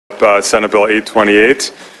Senate Bill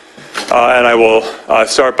 828. And I will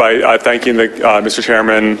start by thanking Mr.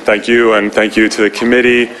 Chairman, thank you, and thank you to the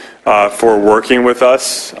committee for working with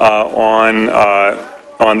us on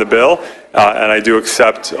the bill. And I do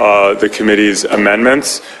accept the committee's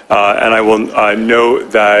amendments. And I will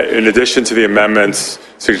note that in addition to the amendments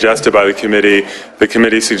suggested by the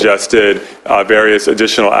committee suggested various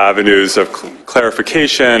additional avenues of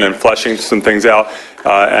clarification and fleshing some things out.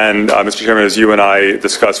 And Mr. Chairman, as you and I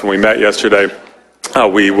discussed when we met yesterday,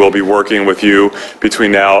 we will be working with you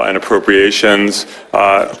between now and appropriations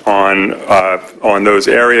on those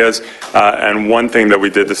areas. And one thing that we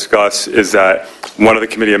did discuss is that one of the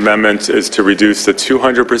committee amendments is to reduce the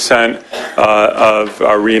 200% of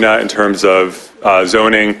RHNA in terms of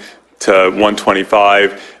zoning to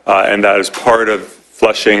 125, and that is part of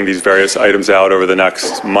fleshing these various items out over the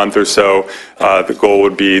next month or so. The goal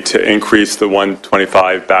would be to increase the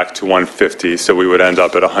 125 back to 150, so we would end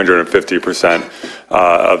up at 150%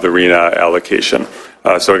 of the RHNA allocation.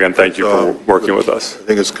 So again, thank you for working with us. I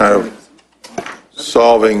think it's kind of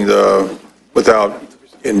solving without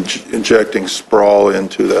injecting sprawl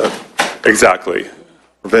into that. Exactly.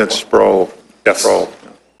 Prevent sprawl. Yes. Sprawl.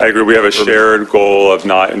 I agree. We have a shared goal of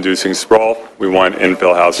not inducing sprawl. We want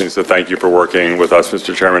infill housing, so thank you for working with us,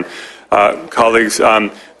 Mr. Chairman. Colleagues,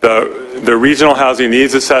 the Regional Housing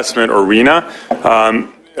Needs Assessment, or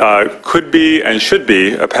RHNA, could be and should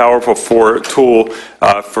be a powerful tool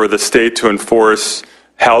for the state to enforce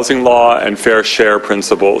housing law and fair share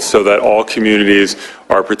principles so that all communities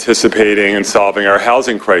are participating in solving our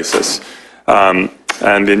housing crisis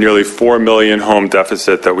and the nearly 4 million home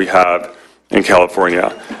deficit that we have in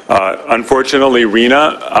California. Unfortunately,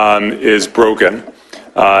 RHNA is broken.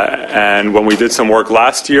 And when we did some work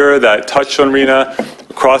last year that touched on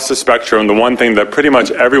RHNA across the spectrum, the one thing that pretty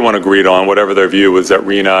much everyone agreed on, whatever their view, was that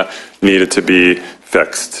RHNA needed to be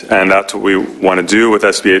fixed. And that's what we want to do with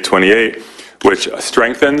SB828, which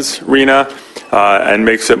strengthens RHNA and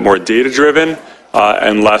makes it more data-driven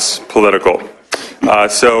and less political.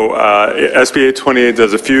 So SB828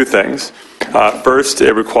 does a few things. First,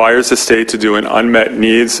 it requires the state to do an unmet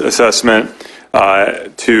needs assessment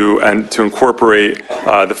to incorporate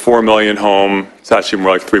the 4 million home, it's actually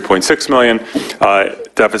more like 3.6 million,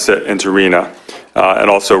 deficit into RHNA, and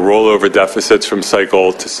also rollover deficits from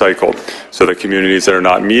cycle to cycle. So the communities that are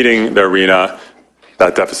not meeting their RHNA,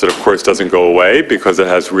 that deficit, of course, doesn't go away because it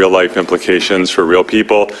has real-life implications for real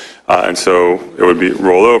people, and so it would be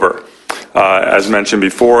rollover. As mentioned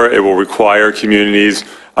before, it will require communities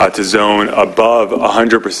to zone above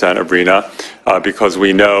 100% of RHNA because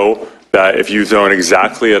we know that if you zone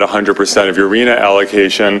exactly at 100% of your RHNA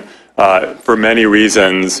allocation, for many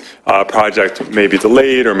reasons, a project may be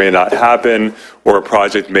delayed or may not happen, or a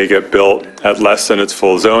project may get built at less than its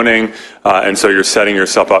full zoning, and so you're setting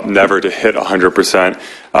yourself up never to hit 100%.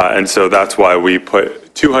 And so that's why we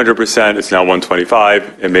put 200%, it's now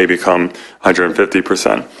 125, it may become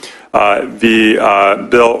 150%. The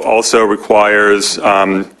bill also requires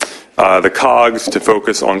the COGS to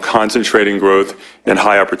focus on concentrating growth in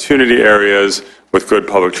high opportunity areas with good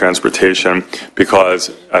public transportation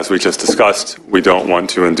because, as we just discussed, we don't want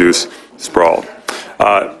to induce sprawl.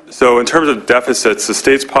 So in terms of deficits, the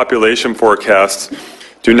state's population forecasts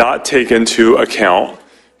do not take into account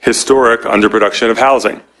historic underproduction of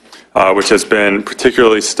housing, which has been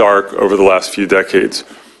particularly stark over the last few decades.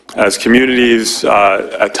 As communities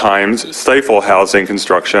at times stifle housing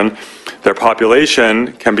construction, their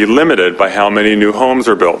population can be limited by how many new homes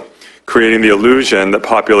are built, creating the illusion that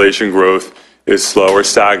population growth is slow or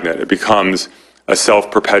stagnant. It becomes a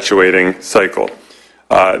self-perpetuating cycle.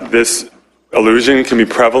 This illusion can be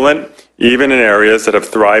prevalent even in areas that have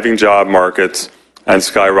thriving job markets and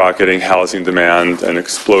skyrocketing housing demand and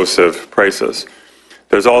explosive prices.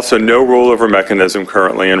 There's also no rollover mechanism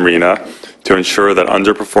currently in RHNA to ensure that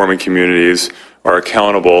underperforming communities are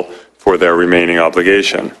accountable for their remaining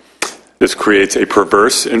obligation. This creates a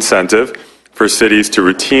perverse incentive for cities to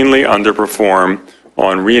routinely underperform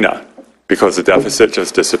on RHNA because the deficit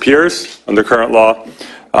just disappears under current law,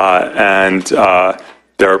 and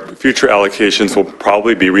their future allocations will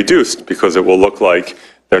probably be reduced because it will look like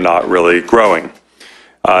they're not really growing.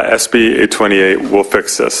 SB 828 will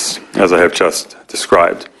fix this, as I have just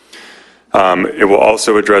described. It will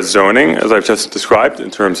also address zoning, as I've just described,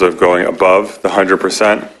 in terms of going above the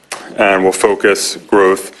 100%, and will focus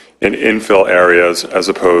growth in infill areas as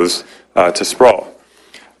opposed to sprawl.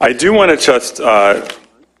 I do want to just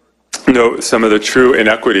note some of the true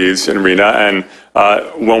inequities in RHNA,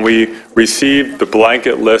 and when we received the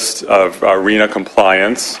blanket list of RHNA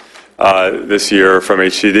compliance this year from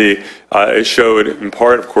HCD. It showed, in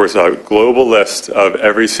part, of course, a global list of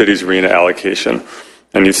every city's RHNA allocation.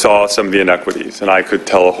 And you saw some of the inequities. And I could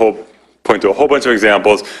point to a whole bunch of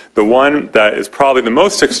examples. The one that is probably the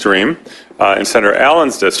most extreme in Senator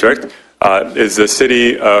Allen's district is the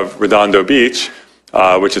city of Redondo Beach,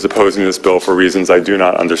 which is opposing this bill for reasons I do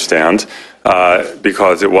not understand,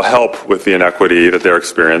 because it will help with the inequity that they're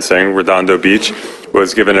experiencing. Redondo Beach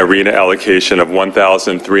was given a RHNA allocation of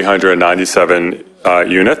 1,397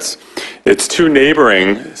 units. Its two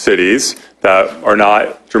neighboring cities that are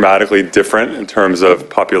not dramatically different in terms of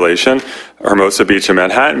population, Hermosa Beach and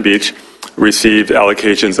Manhattan Beach, received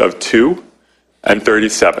allocations of 2 and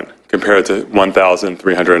 37 compared to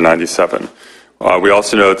 1,397. We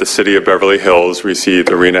also know that the city of Beverly Hills received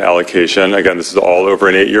a RHNA allocation, again, this is all over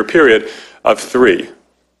an 8-year period, of 3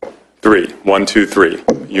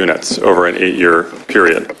 units over an 8-year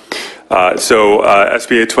period. So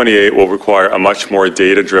SB828 will require a much more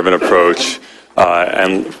data-driven approach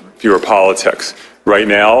and fewer politics. Right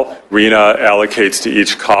now, RHNA allocates to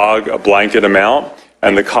each COG a blanket amount,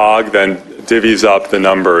 and the COG then divvies up the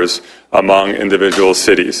numbers among individual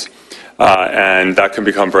cities. And that can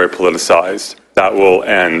become very politicized. That will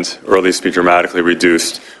end, or at least be dramatically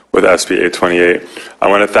reduced, with SB 828. I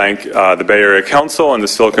want to thank the Bay Area Council and the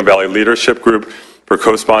Silicon Valley Leadership Group for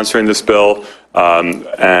co-sponsoring this bill,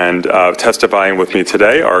 and testifying with me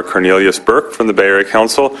today are Cornelius Burke from the Bay Area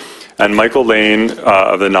Council and Michael Lane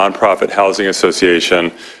of the Nonprofit Housing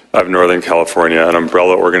Association of Northern California, an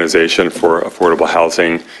umbrella organization for affordable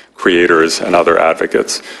housing creators and other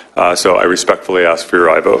advocates. So I respectfully ask for your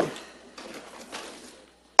aye vote.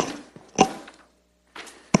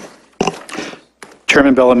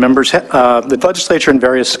 Chairman Bell and members, the legislature in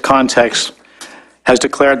various contexts has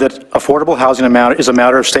declared that affordable housing is a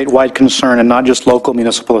matter of statewide concern and not just local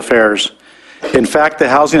municipal affairs. In fact, the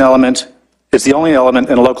housing element is the only element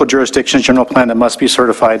in a local jurisdiction's general plan that must be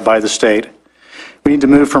certified by the state. We need to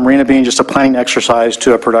move from RHNA being just a planning exercise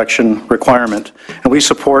to a production requirement. And we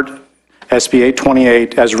support SB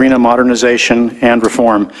 828 as RHNA modernization and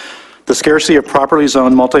reform. The scarcity of properly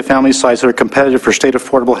zoned multifamily sites that are competitive for state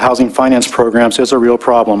affordable housing finance programs is a real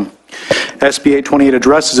problem. SB 828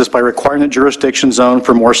 addresses this by requiring the jurisdiction zone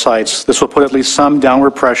for more sites. This will put at least some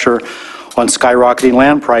downward pressure on skyrocketing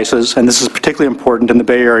land prices, and this is particularly important in the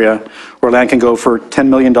Bay Area, where land can go for $10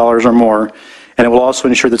 million or more, and it will also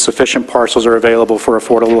ensure that sufficient parcels are available for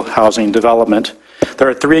affordable housing development. There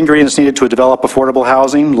are 3 ingredients needed to develop affordable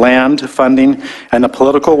housing: land, funding, and the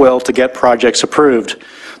political will to get projects approved.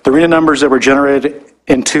 The RHNA numbers that were generated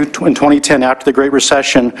in 2010 after the Great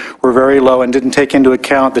Recession were very low and didn't take into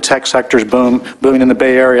account the tech sector's booming in the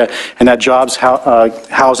Bay Area, and that jobs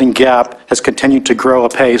housing gap has continued to grow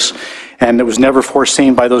apace, and it was never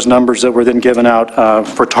foreseen by those numbers that were then given out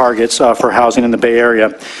for targets for housing in the Bay Area.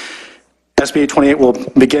 SB 828 will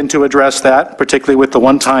begin to address that, particularly with the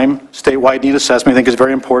one-time statewide need assessment. I think is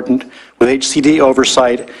very important, with HCD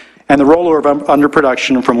oversight and the rollover of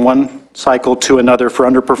underproduction from one cycle to another for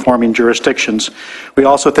underperforming jurisdictions. We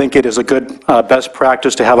also think it is a good best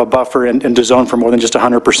practice to have a buffer and to zone for more than just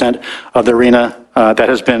 100% of the RHNA that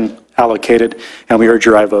has been allocated, and we urge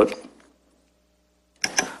your aye vote.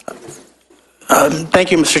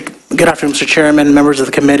 Thank you, Good afternoon, Mr. Chairman, members of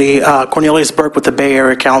the committee. Cornelius Burke with the Bay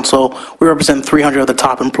Area Council. We represent 300 of the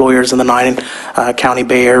top employers in the 9-county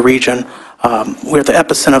Bay Area region. We're at the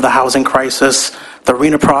epicenter of the housing crisis. The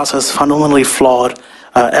RHNA process is fundamentally flawed.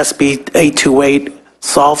 SB 828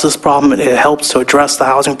 solves this problem. It helps to address the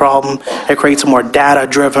housing problem. It creates a more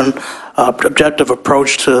data-driven, objective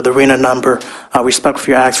approach to the RHNA number.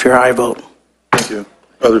 Respectfully ask for your aye vote. Thank you.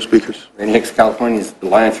 Other speakers? Randy Hicks, California's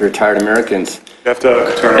Alliance for Retired Americans. You have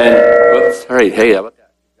to turn whoops, sorry, hey, how about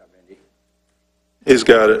that? He's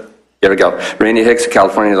got it. There we go. Randy Hicks,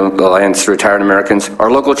 California Alliance for Retired Americans. Our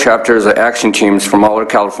local chapters of action teams from all over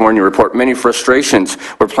California report many frustrations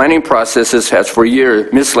where planning processes has for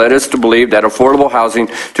years misled us to believe that affordable housing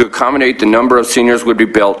to accommodate the number of seniors would be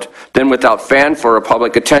built. Then without fanfare or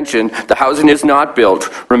public attention, the housing is not built,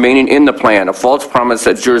 remaining in the plan, a false promise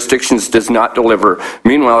that jurisdictions does not deliver.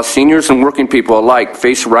 Meanwhile, seniors and working people alike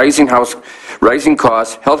face rising costs,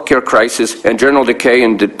 healthcare crisis, and general decay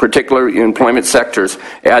in particular employment sectors.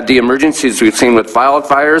 Add the emergencies we've seen with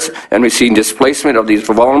wildfires, and we've seen displacement of these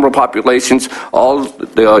vulnerable populations, all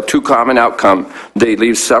the too common outcome. They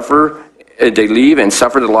leave and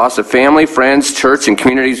suffer the loss of family, friends, church, and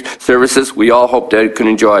community services we all hope they can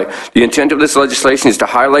enjoy. The intent of this legislation is to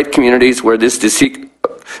highlight communities where this deceit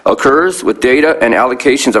occurs with data and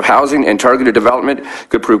allocations of housing and targeted development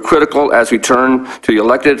could prove critical as we turn to the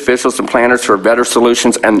elected officials and planners for better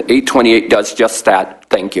solutions, and 828 does just that.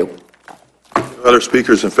 Thank you. Other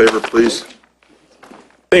speakers in favor, please.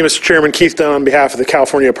 Thank you, Mr. Chairman. Keith Dunn on behalf of the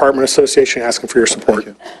California Apartment Association asking for your support.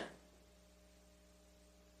 Thank you.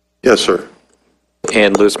 Yes, sir.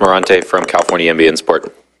 And Luis Morante from California MB in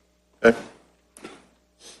support. Okay.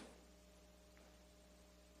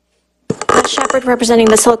 Shepard, representing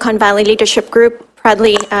the Silicon Valley Leadership Group,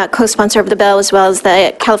 proudly co-sponsor of the bill, as well as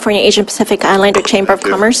the California Asian Pacific Islander Chamber of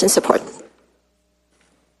Commerce in support.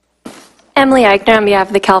 Emily Eichner on behalf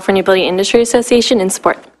of the California Building Industry Association in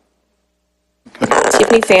support.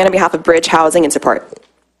 Tiffany Fan on behalf of Bridge Housing in support.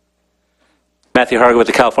 Matthew Harga with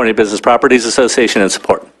the California Business Properties Association in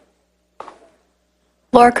support.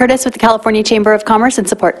 Laura Curtis with the California Chamber of Commerce in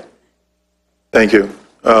support. Thank you.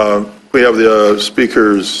 We have the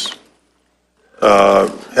speakers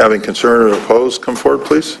having concern or opposed come forward,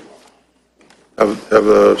 please. Have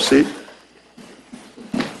a seat.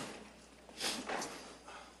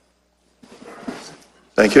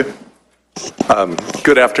 Thank you.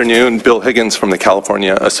 Good afternoon. Bill Higgins from the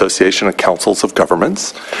California Association of Councils of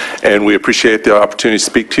Governments. And we appreciate the opportunity to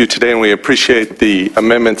speak to you today, and we appreciate the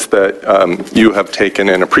amendments that you have taken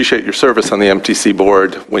and appreciate your service on the MTC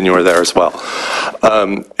board when you were there as well.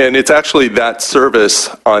 And it's actually that service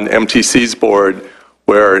on MTC's board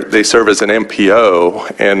where they serve as an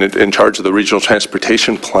MPO and in charge of the Regional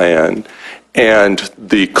Transportation Plan, and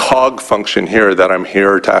the COG function here that I'm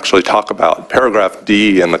here to actually talk about. Paragraph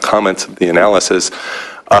D in the comments of the analysis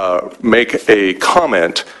make a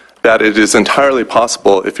comment that it is entirely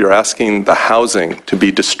possible, if you're asking the housing to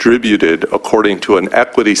be distributed according to an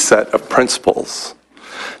equity set of principles,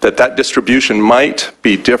 that that distribution might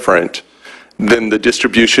be different than the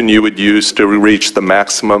distribution you would use to reach the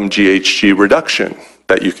maximum GHG reduction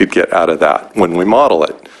that you could get out of that when we model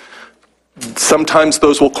it. Sometimes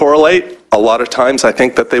those will correlate. A lot of times I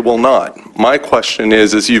think that they will not. My question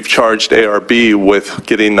is you've charged ARB with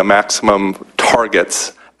getting the maximum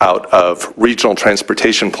targets out of regional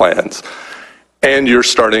transportation plans, and you're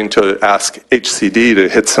starting to ask HCD to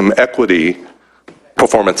hit some equity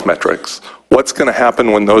performance metrics. What's going to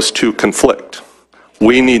happen when those two conflict?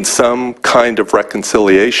 We need some kind of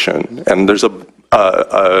reconciliation, and there's a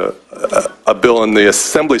bill in the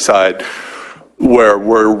Assembly side where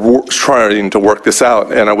we're trying to work this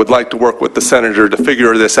out, and I would like to work with the senator to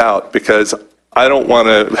figure this out, because I don't want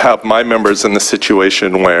to have my members in the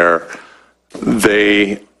situation where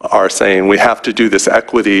they are saying we have to do this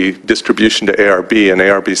equity distribution to ARB, and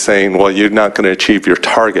ARB saying, well, you're not going to achieve your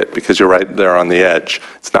target because you're right there on the edge.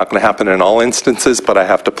 It's not going to happen in all instances, but I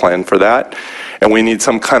have to plan for that. And we need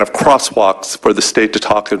some kind of crosswalks for the state to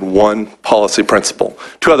talk in one policy principle.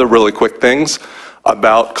 Two other really quick things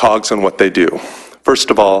about COGS and what they do.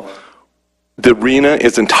 First of all, the RHNA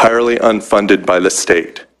is entirely unfunded by the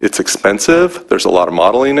state. It's expensive, there's a lot of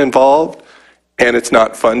modeling involved, and it's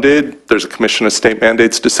not funded. There's a Commission of State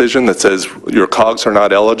Mandates decision that says your COGS are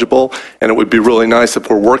not eligible, and it would be really nice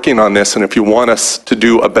if we're working on this, and if you want us to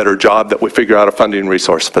do a better job, that we figure out a funding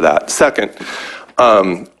resource for that. Second,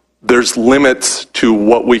 there's limits to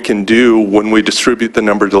what we can do when we distribute the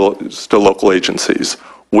number to local agencies.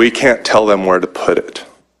 We can't tell them where to put it.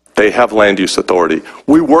 They have land use authority.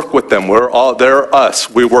 We work with them. They're us.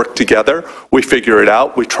 We work together. We figure it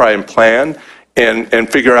out. We try and plan and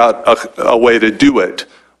figure out a way to do it.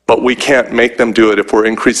 But we can't make them do it if we're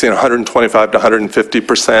increasing 125 to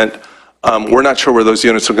 150%. We're not sure where those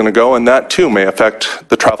units are going to go, and that too may affect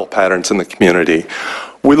the travel patterns in the community.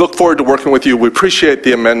 We look forward to working with you. We appreciate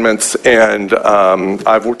the amendments, and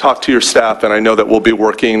I've talked to your staff, and I know that we'll be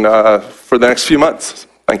working for the next few months.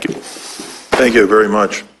 Thank you. Thank you very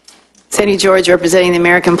much. Sandy George, representing the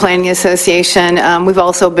American Planning Association. We've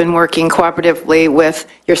also been working cooperatively with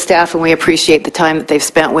your staff, and we appreciate the time that they've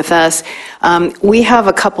spent with us. We have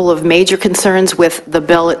a couple of major concerns with the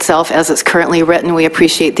bill itself as it's currently written. We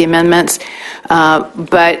appreciate the amendments,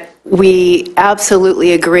 but we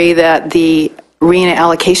absolutely agree that the RHNA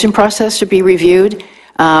allocation process should be reviewed.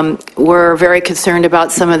 We're very concerned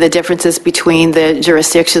about some of the differences between the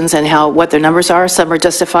jurisdictions and what their numbers are. Some are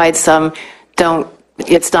justified, some don't.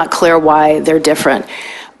 It's not clear why they're different.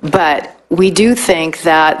 But we do think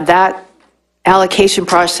that that allocation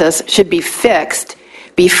process should be fixed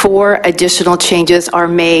before additional changes are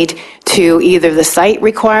made to either the site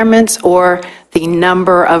requirements or the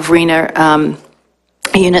number of RHNA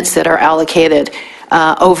units that are allocated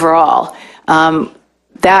overall.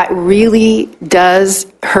 That really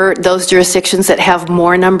does hurt those jurisdictions that have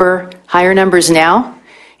higher numbers now,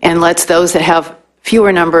 and lets those that have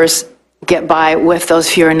fewer numbers get by with those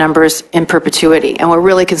fewer numbers in perpetuity. And we're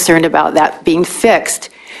really concerned about that being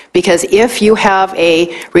fixed, because if you have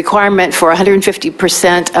a requirement for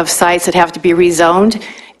 150% of sites that have to be rezoned,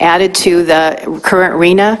 added to the current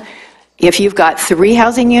RHNA. If you've got 3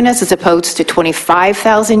 housing units as opposed to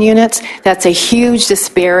 25,000 units, that's a huge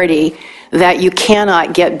disparity that you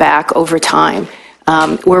cannot get back over time.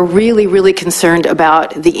 We're really, really concerned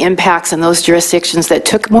about the impacts in those jurisdictions that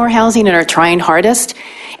took more housing and are trying hardest.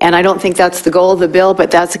 And I don't think that's the goal of the bill, but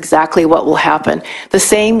that's exactly what will happen. The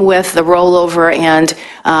same with the rollover and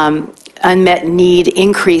unmet need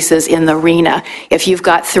increases in the RHNA. If you've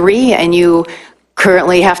got 3 and you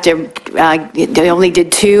currently have to, they only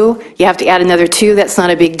did 2, you have to add another 2, that's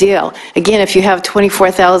not a big deal. Again, if you have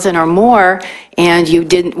 24,000 or more and you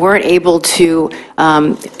weren't able to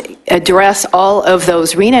address all of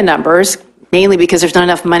those RHNA numbers, mainly because there's not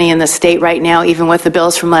enough money in the state right now, even with the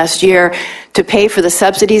bills from last year, to pay for the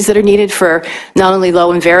subsidies that are needed for not only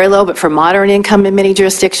low and very low, but for moderate income in many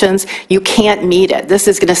jurisdictions, you can't meet it. This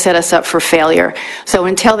is going to set us up for failure. So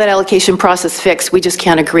until that allocation process fixed, we just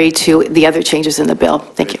can't agree to the other changes in the bill.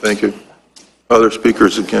 Thank you. Thank you. Other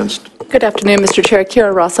speakers against? Good afternoon, Mr. Chair.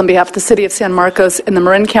 Kira Ross on behalf of the City of San Marcos and the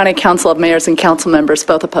Marin County Council of Mayors and Council Members,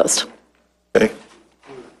 both opposed. Okay.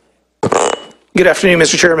 Good afternoon,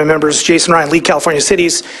 Mr. Chairman, members. Jason Ryan, League California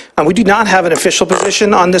Cities. We do not have an official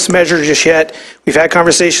position on this measure just yet. We've had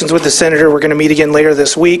conversations with the senator. We're going to meet again later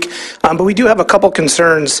this week. But we do have a couple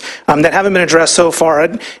concerns that haven't been addressed so far.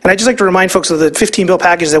 And I'd just like to remind folks of the 15-bill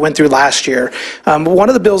package that went through last year. One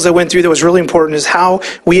of the bills that went through that was really important is how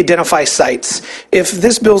we identify sites. If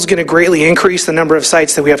this bill is going to greatly increase the number of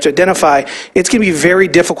sites that we have to identify, it's going to be very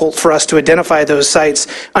difficult for us to identify those sites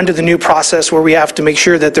under the new process where we have to make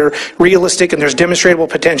sure that they're realistic and there's demonstrable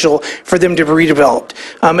potential for them to be redeveloped.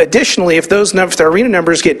 Additionally, if the RHNA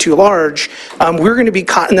numbers get too large, we're going to be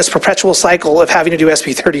caught in this perpetual cycle of having to do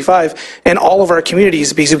SB 35 in all of our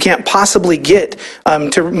communities because we can't possibly get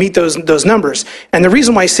to meet those numbers. And the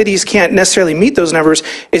reason why cities can't necessarily meet those numbers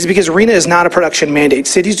is because RHNA is not a production mandate.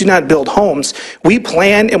 Cities do not build homes. We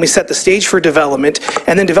plan and we set the stage for development,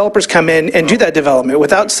 and then developers come in and do that development.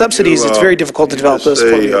 Without subsidies, it's very difficult to develop those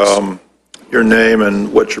formats. Your name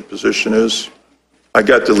and what your position is. I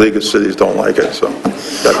got the League of Cities don't like it, so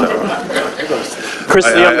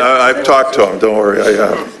I've talked to them. Don't worry, I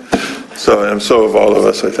have. So have all of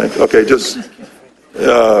us, I think. Okay, just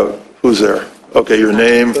who's there? Okay, your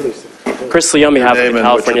name. Chris Lee on behalf of the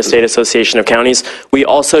California State Association of Counties. We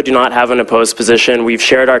also do not have an opposed position. We've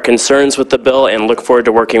shared our concerns with the bill and look forward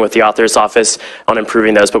to working with the author's office on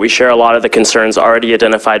improving those. But we share a lot of the concerns already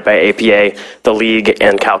identified by APA, the League,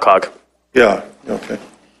 and CalCog. Yeah, okay.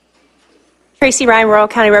 Tracy Ryan, Rural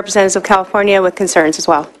County Representative of California, with concerns as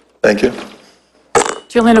well. Thank you.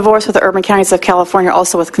 Julian DeVos with the Urban Counties of California,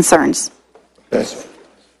 also with concerns. Okay.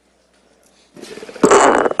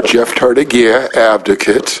 Jeff Tardigia,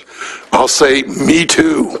 advocate. I'll say me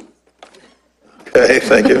too. Okay,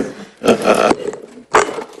 thank you.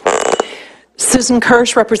 Susan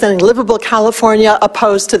Kirsch, representing Livable, California,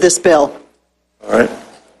 opposed to this bill. All right.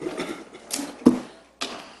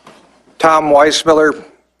 Tom Weissmiller,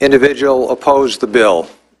 individual, opposed the bill.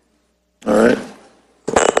 All right.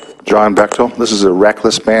 John Bechtel, this is a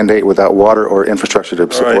reckless mandate without water or infrastructure to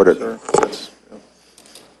support it.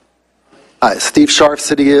 Steve Scharf,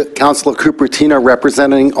 City Council of Cupertino,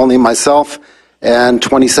 representing only myself and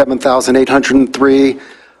 27,803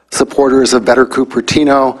 supporters of Better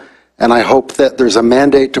Cupertino. And I hope that there's a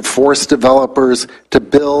mandate to force developers to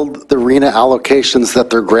build the RHNA allocations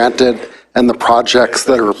that they're granted and the projects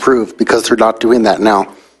that are approved, because they're not doing that now.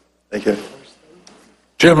 Thank you.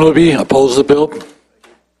 Jim Libby, oppose the bill.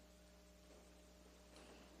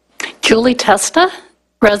 Julie Testa,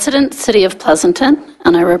 resident, City of Pleasanton,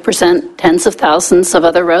 and I represent tens of thousands of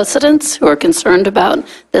other residents who are concerned about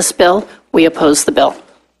this bill. We oppose the bill.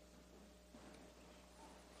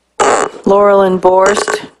 Laurel and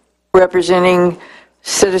Borst, representing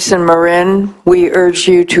Citizen Marin, we urge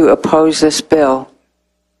you to oppose this bill.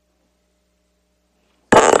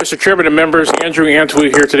 Mr. Chairman and members, Andrew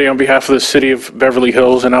Antwi here today on behalf of the City of Beverly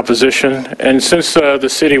Hills in opposition. And since the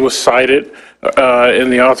city was cited in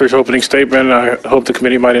the author's opening statement, I hope the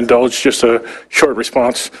committee might indulge just a short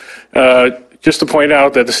response. Just to point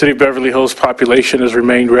out that the City of Beverly Hills population has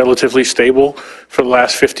remained relatively stable for the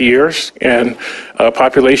last 50 years, and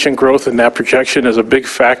population growth in that projection is a big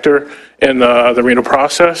factor in the RHNA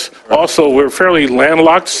process. Also, we're a fairly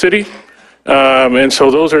landlocked city. And so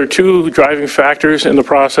those are two driving factors in the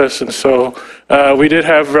process. And so we did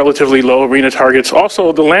have relatively low RHNA targets.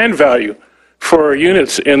 Also, the land value for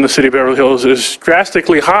units in the City of Beverly Hills is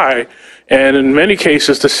drastically high. And in many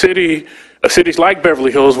cases, cities like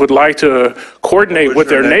Beverly Hills would like to coordinate with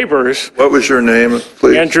their neighbors. What was your name,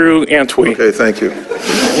 please? Andrew Antwi. Okay, thank you.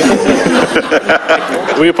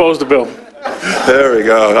 We oppose the bill. There we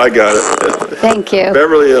go. I got it. Thank you.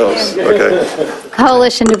 Beverly Hills. Okay.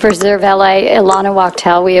 Coalition to Preserve LA, Ilana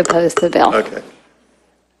Wachtel, we oppose the bill. Okay.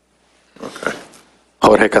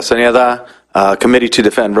 Jorge Castañeda, Committee to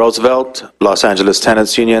Defend Roosevelt, Los Angeles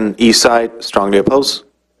Tenants Union, East Side, strongly oppose.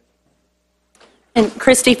 And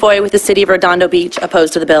Christy Foy with the City of Redondo Beach,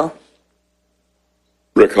 opposed to the bill.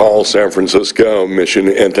 Rick Hall, San Francisco, Mission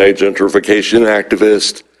anti-gentrification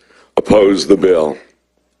activist, oppose the bill.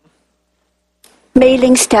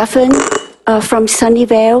 Mei-Ling Stephan from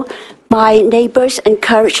Sunnyvale. My neighbors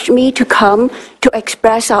encouraged me to come to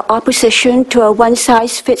express our opposition to a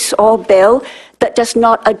one-size-fits-all bill that does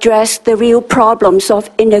not address the real problems of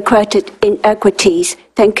inequities.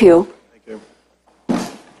 Thank you.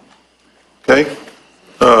 Okay.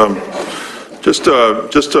 Just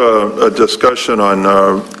a discussion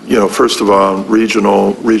on, first of all,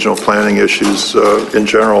 regional planning issues in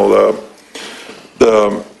general.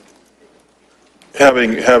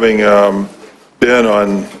 Having been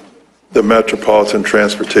on the Metropolitan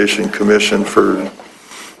Transportation Commission for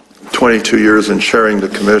 22 years and chairing the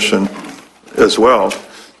commission as well,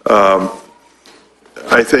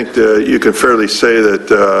 I think that you can fairly say that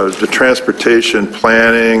the transportation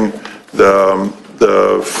planning,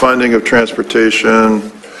 the funding of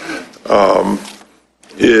transportation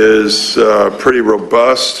is pretty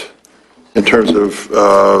robust in terms of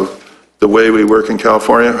the way we work in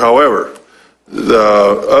California. However,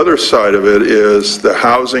 the other side of it is the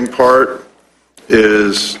housing part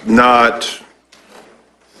is not,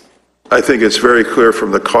 I think it's very clear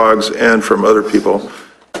from the COGS and from other people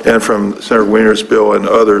and from Senator Wiener's bill and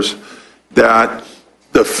others that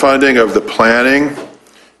the funding of the planning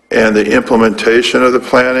and the implementation of the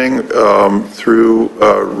planning through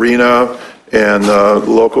RHNA and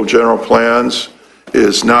local general plans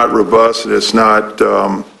is not robust and it's not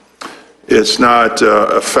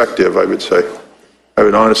effective, I would say. I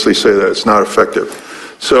would honestly say that it's not effective.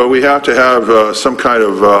 So we have to have some kind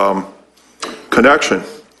of connection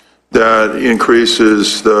that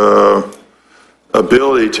increases the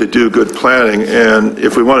ability to do good planning. And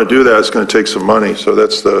if we want to do that, it's going to take some money. So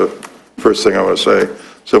that's the first thing I want to say.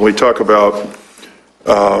 So when we talk about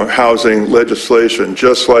housing legislation,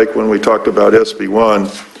 just like when we talked about SB1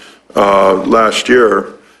 last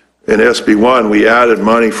year, in SB1 we added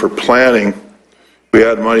money for planning. We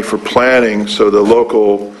had money for planning so the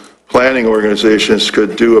local planning organizations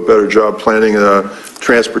could do a better job planning the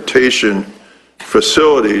transportation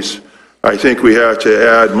facilities. I think we have to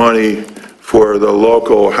add money for the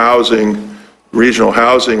local housing, regional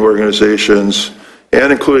housing organizations,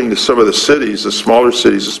 and including some of the cities, the smaller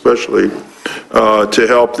cities especially, to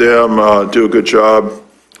help them do a good job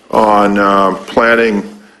on planning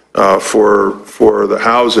for the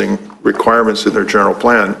housing requirements in their general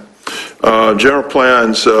plan. General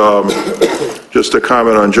plans, just a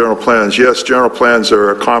comment on general plans. Yes, general plans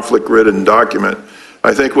are a conflict-ridden document.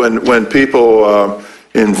 I think when people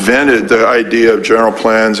invented the idea of general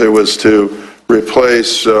plans, it was to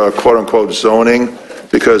replace quote-unquote zoning,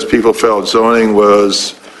 because people felt zoning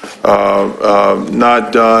was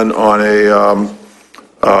not done on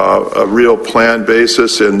a real plan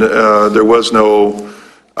basis, and there was no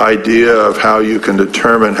idea of how you can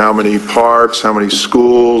determine how many parks, how many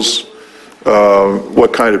schools,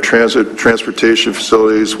 what kind of transportation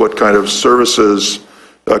facilities, what kind of services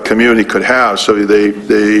a community could have. So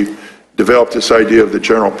they developed this idea of the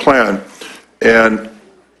general plan. And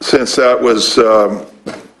since that was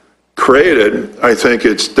created, I think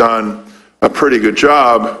it's done a pretty good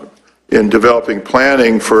job in developing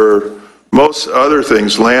planning for most other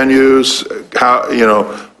things, land use,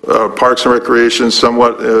 parks and recreation.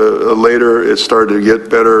 Somewhat later, it started to get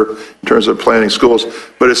better in terms of planning schools,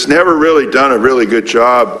 but it's never really done a really good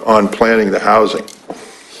job on planning the housing.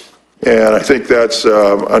 And I think that's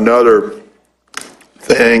another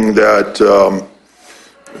thing that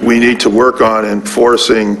we need to work on,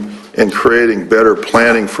 enforcing and creating better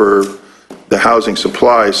planning for the housing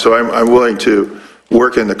supply. So I'm willing to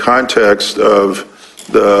work in the context of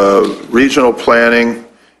the regional planning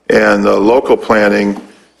and the local planning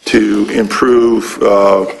to improve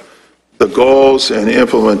the goals and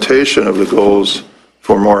implementation of the goals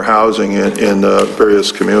for more housing in the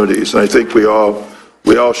various communities. And I think we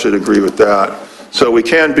all should agree with that. So we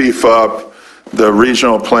can beef up the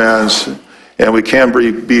regional plans and we can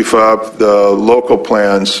beef up the local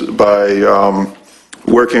plans by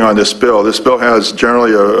working on this bill. This bill has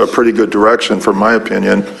generally a pretty good direction, from my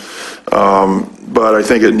opinion, but I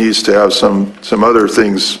think it needs to have some other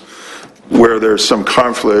things where there's some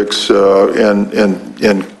conflicts and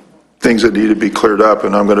things that need to be cleared up.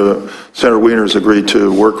 And Senator Wieners agreed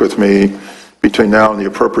to work with me between now and the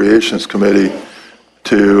Appropriations Committee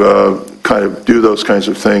to kind of do those kinds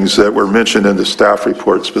of things that were mentioned in the staff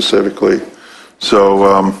report specifically.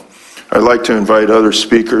 So I'd like to invite other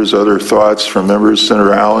speakers, other thoughts from members,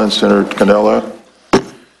 Senator Allen, Senator Cannella,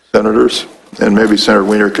 senators, and maybe Senator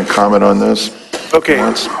Wiener can comment on this. Okay,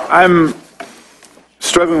 I'm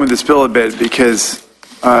struggling with this bill a bit because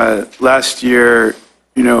last year,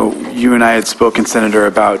 you and I had spoken, Senator,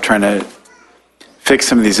 about trying to fix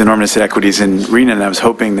some of these enormous inequities in RHNA, and I was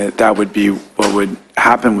hoping that that would be what would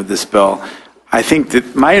happen with this bill. I think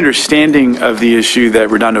that my understanding of the issue that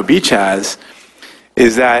Redondo Beach has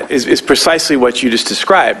is precisely what you just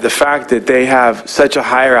described. The fact that they have such a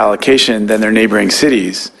higher allocation than their neighboring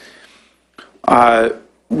cities.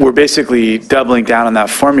 We're basically doubling down on that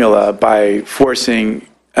formula by forcing,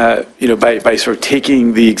 by sort of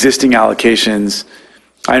taking the existing allocations.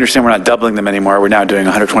 I understand we're not doubling them anymore. We're now doing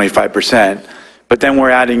 125%. But then we're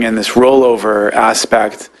adding in this rollover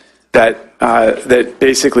aspect that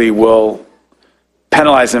basically will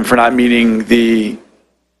penalize them for not meeting the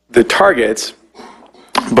targets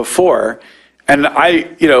before. And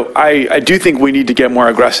I do think we need to get more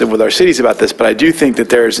aggressive with our cities about this, but I do think that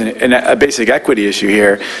there's a basic equity issue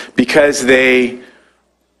here because they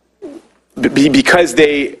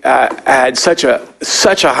had such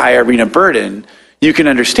a high arena burden. You can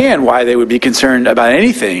understand why they would be concerned about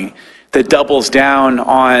anything that doubles down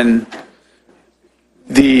on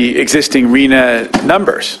the existing RHNA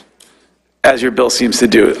numbers, as your bill seems to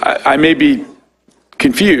do. I may be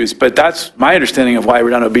confused, but that's my understanding of why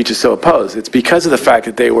Redondo Beach is so opposed. It's because of the fact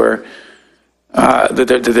that that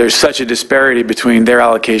there's such a disparity between their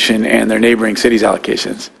allocation and their neighboring cities'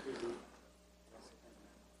 allocations.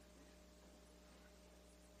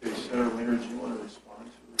 Senator Wiener, do you want to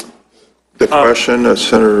respond to the question that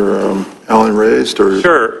Senator Allen raised, or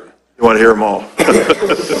sure. You want to hear them all?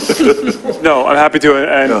 No, I'm happy to.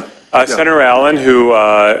 And Senator Allen, who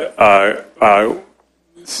I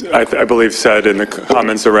believe said in the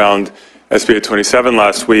comments around SB827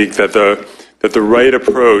 last week that the right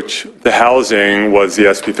approach to housing was the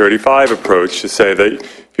SB35 approach, to say that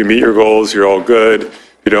if you meet your goals, you're all good.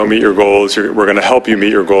 If you don't meet your goals, we're going to help you meet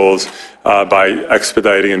your goals by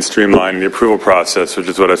expediting and streamlining the approval process, which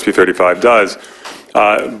is what SB35 does.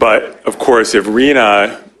 But of course, if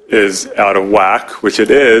RHNA is out of whack, which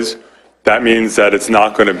it is, that means that it's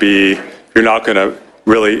not going to be, you're not going to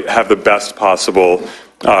really have the best possible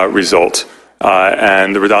result.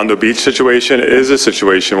 And the Redondo Beach situation is a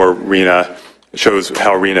situation where RHNA shows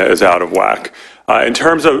how RHNA is out of whack. In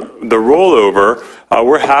terms of the rollover,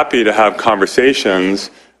 we're happy to have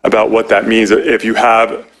conversations about what that means. If you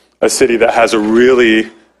have a city that has a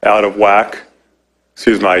really out of whack,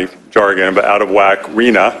 excuse my jargon, but out of whack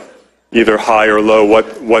RHNA, either high or low,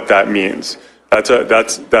 what that means. That's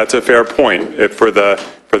a fair point for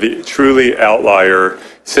the truly outlier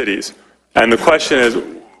cities. And the question is,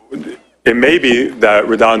 it may be that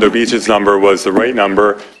Redondo Beach's number was the right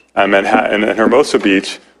number, and Manhattan and Hermosa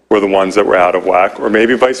Beach were the ones that were out of whack, or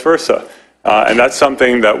maybe vice versa. And that's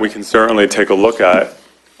something that we can certainly take a look at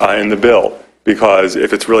in the bill, because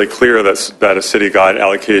if it's really clear that a city got an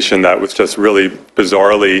allocation that was just really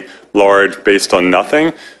bizarrely large based on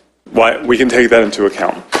nothing, we can take that into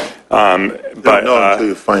account. But don't know until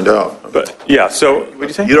you find out. But yeah, so what do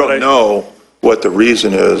you say? You don't know what the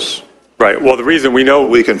reason is. Right. Well, the reason we know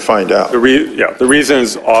we can find out. The reason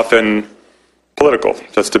is often political.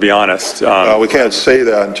 Just to be honest. We can't say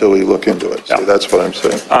that until we look into it. So that's what I'm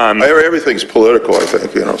saying. Everything's political, I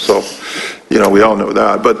think. So we all know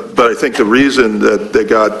that. But I think the reason that they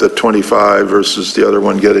got the 25 versus the other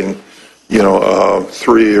one getting 3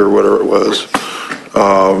 or whatever it was.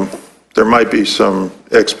 There might be some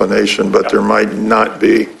explanation, but there might not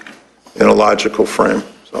be in a logical frame.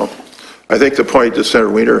 So I think the point that Senator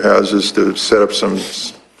Wiener has is to set up some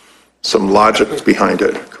logic behind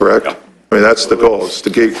it, correct? I mean, that's the goal, is to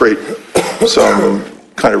create some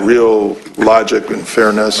kind of real logic and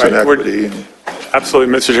fairness and equity.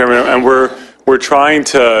 Absolutely, Mr. Chairman, and we're trying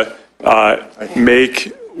to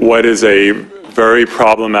make what is a very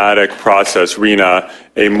problematic process, RHNA,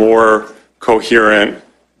 a more coherent,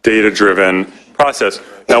 data-driven process.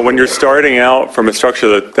 Now, when you're starting out from a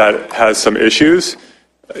structure that has some issues,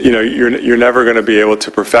 you're never going to be able to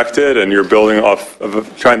perfect it, and you're building off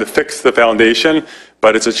of trying to fix the foundation,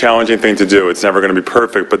 but it's a challenging thing to do. It's never going to be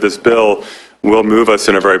perfect, but this bill will move us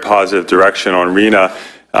in a very positive direction on RHNA,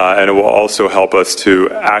 and it will also help us to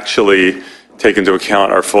actually take into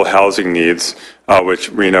account our full housing needs, which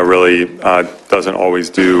RHNA really doesn't always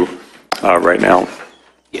do right now.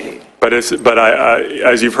 But as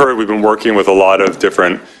you've heard, we've been working with a lot of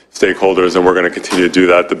different stakeholders, and we're going to continue to do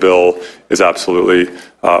that. The bill is absolutely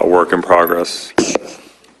a work in progress.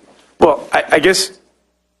 Well, I guess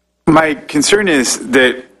my concern is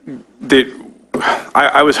that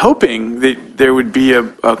I was hoping that there would be a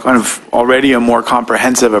kind of already a more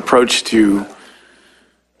comprehensive approach to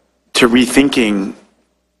rethinking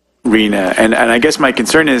RHNA. And I guess my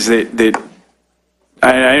concern is that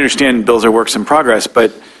I understand bills are works in progress,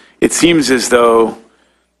 but it seems as though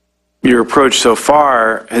your approach so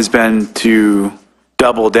far has been to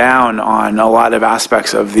double down on a lot of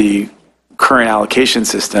aspects of the current allocation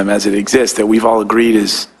system as it exists that we've all agreed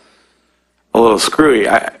is a little screwy.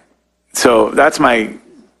 So that's my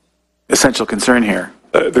essential concern here.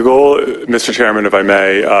 The goal, Mr. Chairman, if I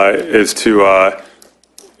may, is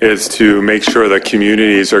to make sure that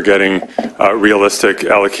communities are getting realistic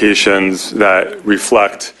allocations that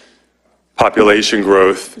reflect population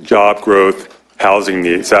growth, job growth, housing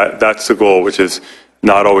needs. That's the goal, which is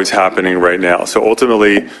not always happening right now. So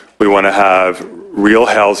ultimately, we want to have real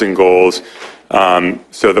housing goals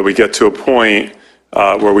so that we get to a point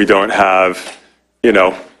where we don't have,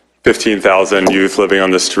 15,000 youth living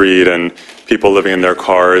on the street and people living in their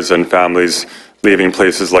cars and families leaving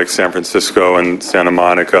places like San Francisco and Santa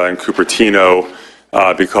Monica and Cupertino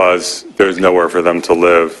because there's nowhere for them to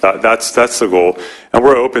live. That's the goal. And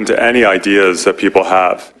we're open to any ideas that people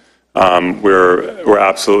have. We're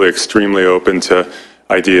absolutely extremely open to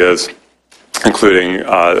ideas, including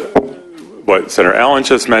what Senator Allen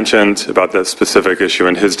just mentioned about the specific issue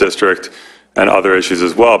in his district and other issues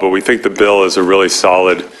as well. But we think the bill is a really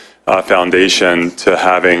solid foundation to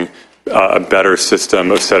having a better system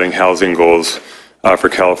of setting housing goals for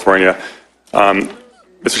California.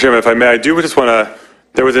 Mr. Chairman, if I may, I do just want to,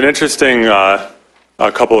 there was an interesting a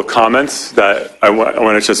couple of comments that I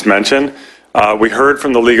want to just mention. We heard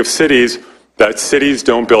from the League of Cities that cities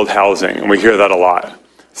don't build housing, and we hear that a lot.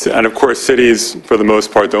 And of course, cities, for the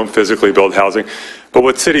most part, don't physically build housing. But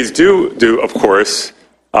what cities do, of course,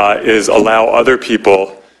 is allow other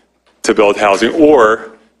people to build housing or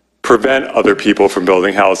prevent other people from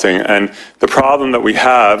building housing. And the problem that we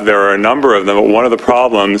have, there are a number of them, but one of the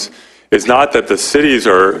problems is not that the cities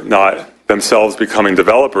are not themselves becoming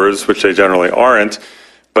developers, which they generally aren't,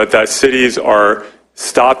 but that cities are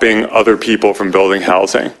stopping other people from building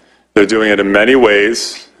housing. They're doing it in many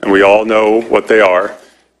ways, and we all know what they are,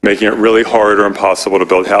 making it really hard or impossible to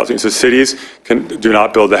build housing. So cities do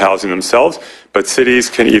not build the housing themselves, but cities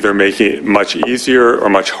can either make it much easier or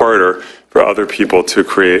much harder for other people to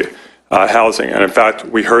create housing. And in fact,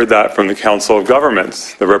 we heard that from the Council of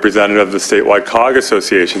Governments. The representative of the statewide COG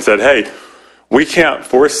Association said, hey, we can't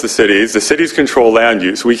force the cities control land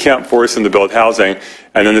use, we can't force them to build housing,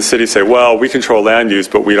 and then the cities say, well, we control land use,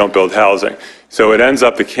 but we don't build housing. So it ends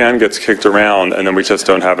up the can gets kicked around, and then we just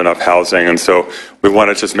don't have enough housing, and so we want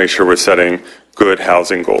to just make sure we're setting good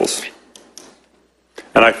housing goals.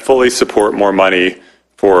 And I fully support more money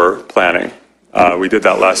for planning. We did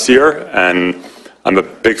that last year, and I'm a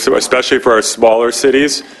big, especially for our smaller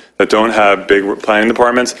cities that don't have big planning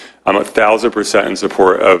departments, I'm 1,000% in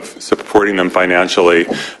support of supporting them financially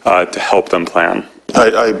to help them plan.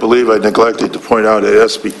 I believe I neglected to point out that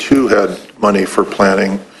SB2 had money for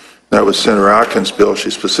planning. That was Senator Atkins' bill.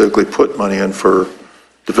 She specifically put money in for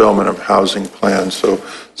development of housing plans. So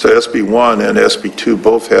SB1 and SB2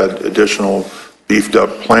 both had additional beefed up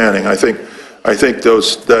planning. I think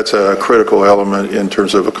that's a critical element in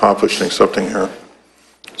terms of accomplishing something here.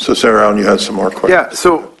 So Senator Allen, you had some more questions. Yeah,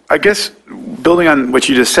 so I guess building on what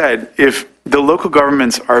you just said, if the local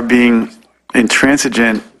governments are being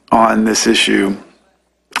intransigent on this issue,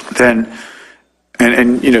 then,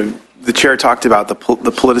 and the chair talked about the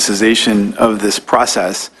politicization of this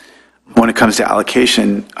process when it comes to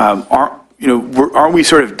allocation. Aren't we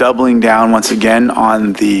sort of doubling down once again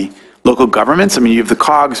on the local governments? I mean, you have the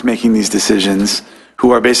COGs making these decisions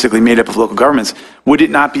who are basically made up of local governments. Would it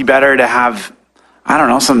not be better to have, I don't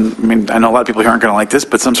know, I know a lot of people here aren't going to like this,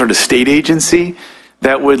 but some sort of state agency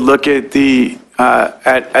that would look at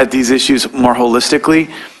at these issues more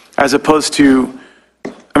holistically, as opposed to,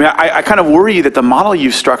 I kind of worry that the model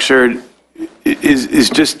you've structured is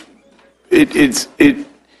just, it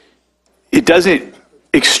doesn't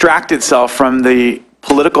extract itself from the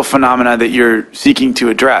political phenomena that you're seeking to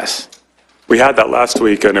address. We had that last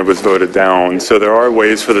week and it was voted down. So there are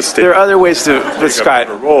ways for the state. There are other ways to take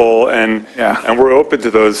a role, and we're open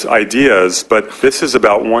to those ideas. But this is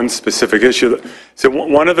about one specific issue. So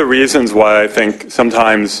one of the reasons why I think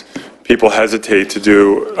sometimes people hesitate to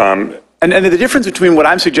do. And the difference between what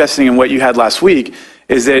I'm suggesting and what you had last week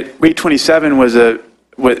is that RHNA 27 was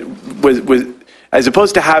as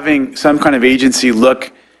opposed to having some kind of agency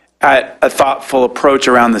look at a thoughtful approach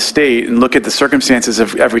around the state and look at the circumstances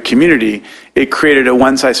of every community, it created a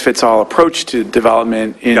one-size-fits-all approach to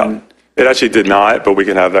development in... No, it actually did not, but we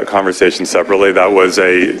can have that conversation separately. That was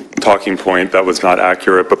a talking point that was not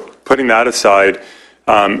accurate. But putting that aside,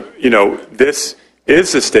 this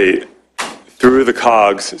is the state, through the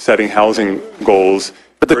COGS, setting housing goals.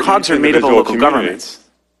 But the COGS are made up of local governments.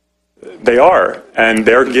 They are, and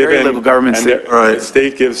they're given, local governments. The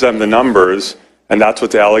state gives them the numbers, and that's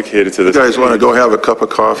what's allocated to the state. You guys want to go have a cup of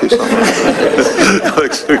coffee somewhere?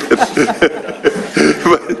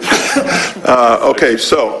 Okay,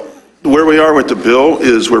 so where we are with the bill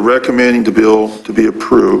is we're recommending the bill to be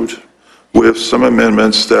approved with some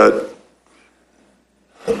amendments that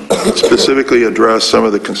specifically address some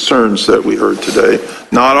of the concerns that we heard today.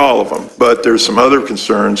 Not all of them, but there's some other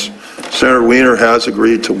concerns. Senator Wiener has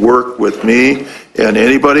agreed to work with me and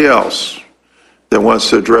anybody else that wants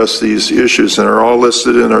to address these issues, and are all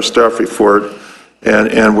listed in our staff report.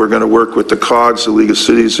 And we're going to work with the COGS, the League of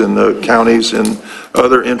Cities and the counties, and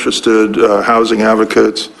other interested housing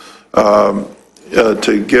advocates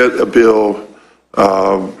to get a bill,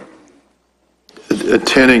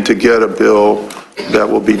 intending to get a bill that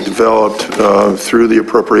will be developed through the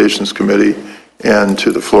Appropriations Committee and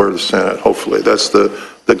to the floor of the Senate, hopefully. That's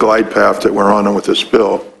the glide path that we're on with this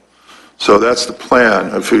bill. So that's the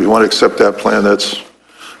plan. If you want to accept that plan, that's,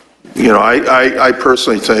 I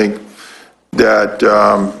personally think that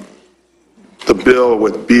the bill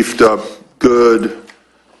with beefed up, good,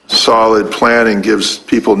 solid planning gives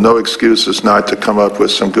people no excuses not to come up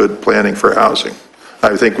with some good planning for housing.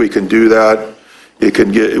 I think we can do that. It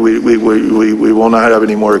can get, we will not have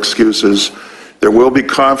any more excuses. There will be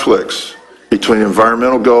conflicts between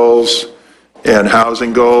environmental goals and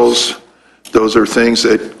housing goals. Those are things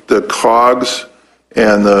that the COGS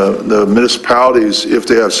and the municipalities, if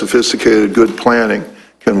they have sophisticated, good planning,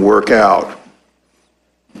 can work out.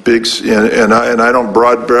 And I don't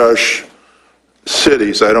broad brush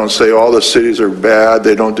cities. I don't say all the cities are bad,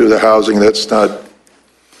 they don't do the housing. That's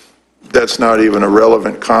not even a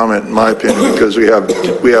relevant comment in my opinion, because we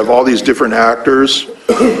have all these different actors,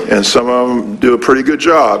 and some of them do a pretty good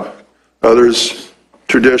job. Others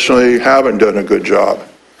traditionally haven't done a good job.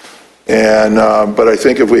 And but I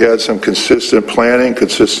think if we had some consistent planning,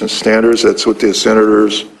 consistent standards, that's what the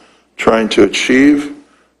senator's trying to achieve.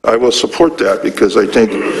 I will support that, because I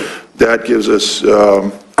think that gives us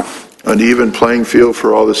an even playing field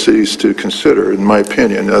for all the cities to consider. In my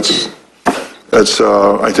opinion, I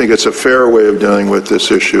think it's a fair way of dealing with this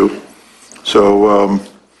issue. So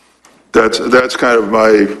that's kind of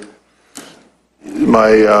my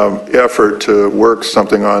effort to work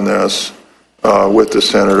something on this with the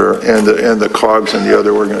senator and the COGS and the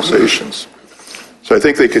other organizations. So I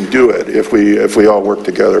think they can do it if we all work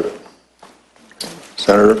together.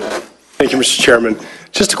 Senator. Thank you, Mr. Chairman.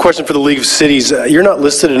 Just a question for the League of Cities. You're not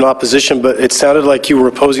listed in opposition, but it sounded like you were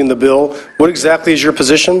opposing the bill. What exactly is your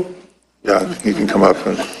position? Yeah, you can come up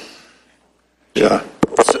and, yeah.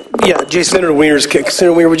 Senator Wieners.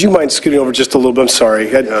 Senator Wiener, would you mind scooting over just a little bit? I'm sorry.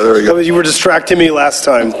 There we go. You were distracting me last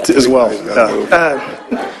time as well.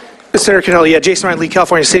 Senator Cannelli, Jason Ryan, League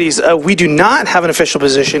California Cities. We do not have an official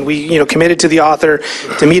position. We, committed to the author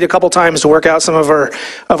to meet a couple times to work out some of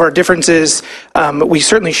our differences. We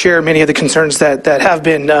certainly share many of the concerns that have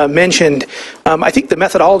been mentioned. I think the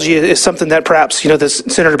methodology is something that perhaps,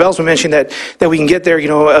 Senator Bellsman mentioned that we can get there.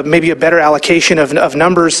 Maybe a better allocation of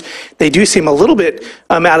numbers. They do seem a little bit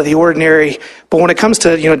out of the ordinary. But when it comes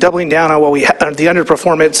to doubling down on what the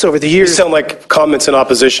underperformance over the years, These sound like comments in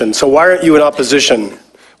opposition. So why aren't you in opposition?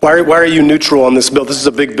 Why are you neutral on this bill? This is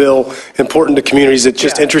a big bill, important to communities. It's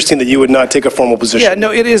just interesting that you would not take a formal position. Yeah,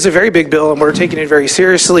 no, it is a very big bill, and we're taking it very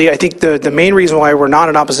seriously. I think the main reason why we're not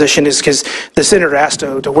in opposition is because the senator asked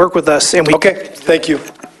to work with us. And Okay, thank you.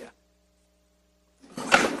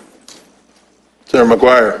 Senator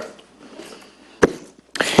McGuire.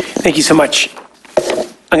 Thank you so much.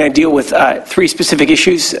 I'm going to deal with three specific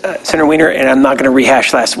issues, Senator Wiener, and I'm not going to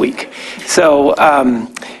rehash last week. So,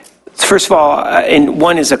 first of all, and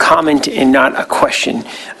one is a comment and not a question.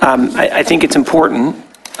 I think it's important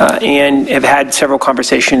and have had several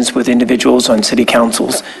conversations with individuals on city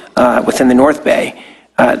councils within the North Bay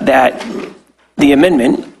that the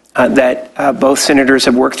amendment that both senators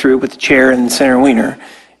have worked through with the chair and Senator Wiener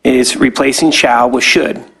is replacing shall with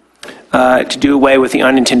should to do away with the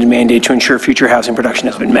unintended mandate to ensure future housing production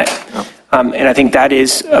has been met. And I think that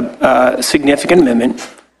is a significant amendment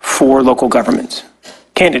for local governments,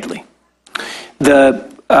 candidly. And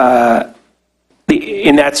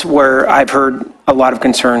that's where I've heard a lot of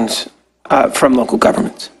concerns from local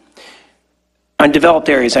governments. on developed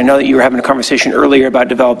areas, I know that you were having a conversation earlier about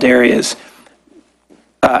developed areas,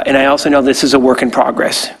 and I also know this is a work in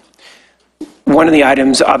progress. One of the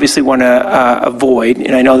items obviously want to avoid,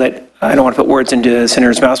 and I know that I don't want to put words into the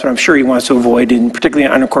senator's mouth, but I'm sure he wants to avoid, and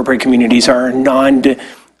particularly unincorporated communities, are in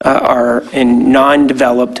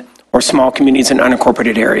non-developed or small communities in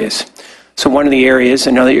unincorporated areas. So one of the areas,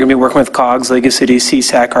 I know that you're going to be working with COGS, League of Cities,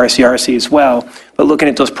 CSAC, RCRC as well, but looking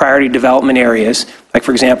at those priority development areas, like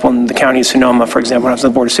for example in the county of Sonoma, for example, when I was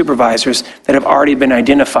on the Board of Supervisors, that have already been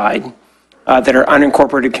identified, that are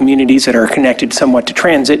unincorporated communities that are connected somewhat to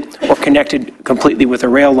transit or connected completely with a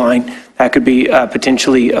rail line, that could be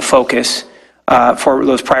potentially a focus for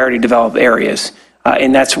those priority developed areas.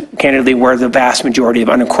 And that's candidly where the vast majority of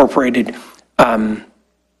unincorporated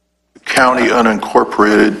county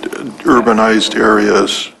unincorporated urbanized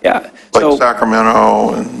areas. Yeah. Like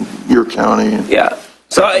Sacramento and your county. Yeah.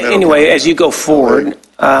 So anyway, as you go forward,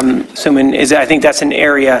 Suman, I think that's an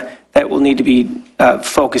area that will need to be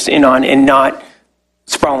focused in on and not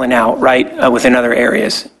sprawling out, right, within other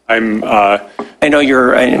areas. I know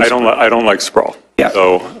you're. I don't like sprawl. Yeah.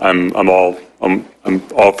 So I'm all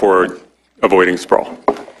for avoiding sprawl.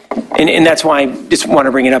 And that's why I just want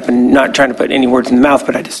to bring it up and not trying to put any words in the mouth,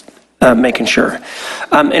 but I just making sure.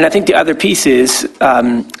 And I think the other piece is,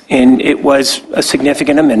 and it was a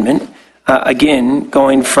significant amendment, again,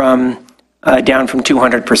 going from down from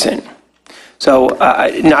 200%. So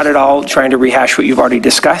not at all trying to rehash what you've already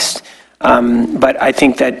discussed, but I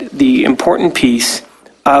think that the important piece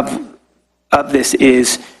of this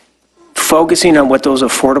is focusing on what those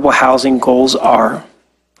affordable housing goals are,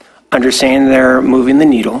 understanding they're moving the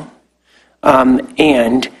needle,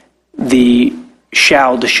 and the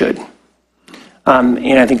shall to should.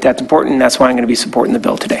 And I think that's important, and that's why I'm going to be supporting the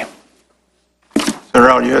bill today. Senator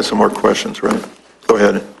Allen, you had some more questions, right? Go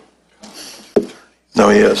ahead. No,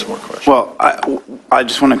 he has more questions. Well, I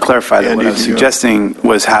just want to clarify that what I was suggesting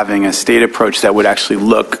was having a state approach that would actually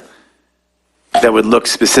look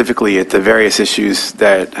specifically at the various issues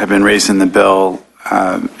that have been raised in the bill,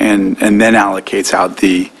 and then allocates out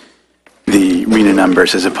the RHNA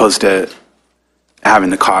numbers as opposed to having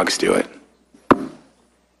the COGS do it.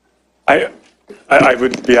 I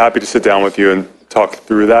would be happy to sit down with you and talk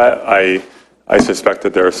through that. I suspect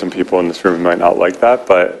that there are some people in this room who might not like that,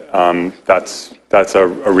 but that's a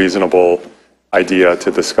reasonable idea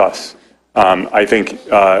to discuss. I think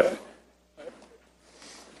part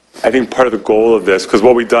of the goal of this, because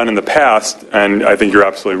what we've done in the past, and I think you're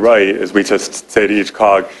absolutely right, is we just say to each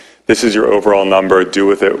COG, this is your overall number, do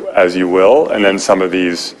with it as you will, and then some of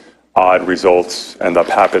these odd results end up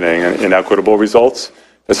happening, and inequitable results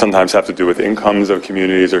that sometimes have to do with incomes of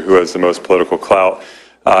communities or who has the most political clout.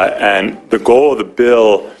 And the goal of the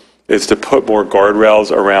bill is to put more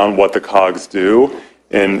guardrails around what the COGs do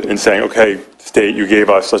in saying, okay, state, you gave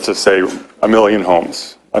us, let's just say, 1 million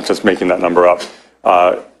homes. I'm just making that number up.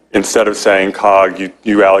 Instead of saying, COG,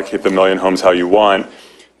 you allocate the 1 million homes how you want,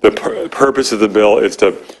 the purpose of the bill is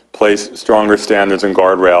to place stronger standards and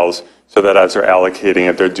guardrails so that as they're allocating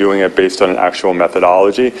it, they're doing it based on an actual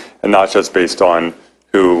methodology and not just based on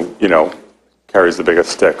who, carries the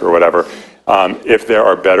biggest stick or whatever. If there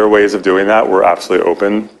are better ways of doing that, we're absolutely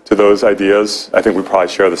open to those ideas. I think we probably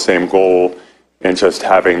share the same goal in just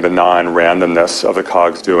having the non-randomness of the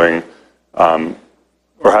COGs doing,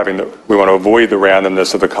 we want to avoid the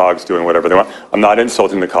randomness of the COGs doing whatever they want. I'm not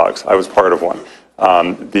insulting the COGs. I was part of one.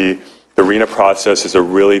 The RHNA process is a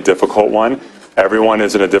really difficult one. Everyone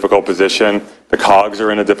is in a difficult position. The COGs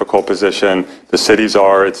are in a difficult position. The cities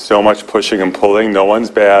are. It's so much pushing and pulling. No one's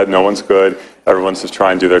bad. No one's good. Everyone's just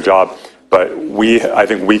trying to do their job. But I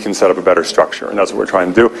think we can set up a better structure, and that's what we're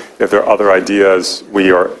trying to do. If there are other ideas, we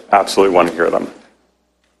are absolutely want to hear them.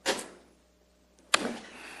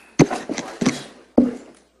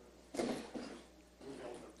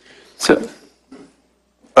 So,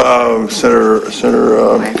 Senator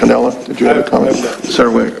Cannella, did you have a comment?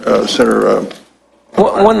 Senator.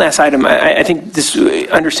 One last item. I think this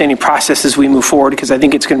understanding process as we move forward, because I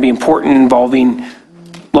think it's going to be important involving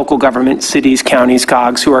local government, cities, counties,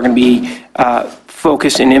 COGs, who are going to be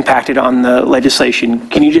focused and impacted on the legislation.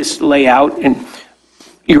 Can you just lay out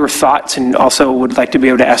your thoughts, and also would like to be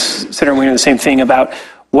able to ask Senator Wiener the same thing about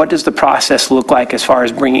what does the process look like as far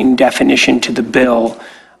as bringing definition to the bill,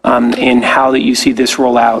 and how that you see this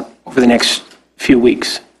roll out over the next few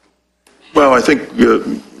weeks? Well, I think,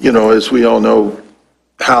 as we all know,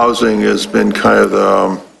 housing has been kind of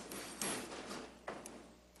the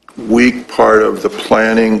weak part of the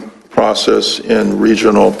planning process in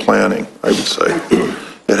regional planning, I would say.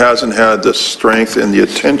 It hasn't had the strength and the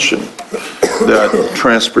attention that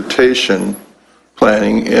transportation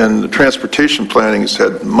planning, and the transportation planning has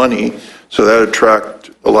had money, so that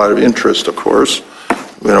attract a lot of interest, of course.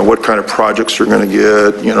 What kind of projects you're going to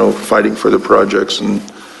get, fighting for the projects and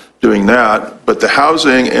doing that. But the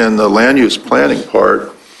housing and the land use planning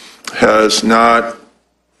part has not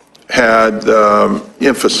had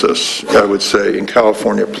emphasis, I would say, in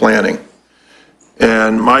California planning.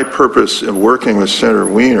 And my purpose in working with Senator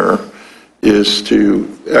Wiener is to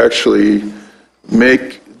actually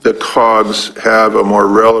make the COGS have a more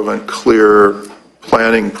relevant, clear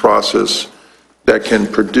planning process that can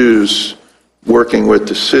produce, working with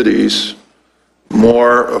the cities,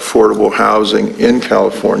 more affordable housing in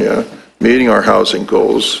California, meeting our housing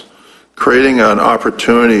goals, creating an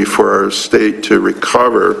opportunity for our state to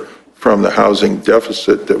recover from the housing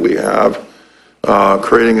deficit that we have,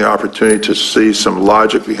 creating the opportunity to see some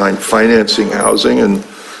logic behind financing housing. And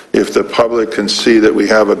if the public can see that we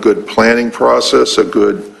have a good planning process, a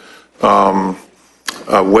good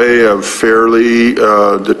a way of fairly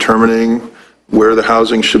determining where the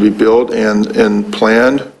housing should be built and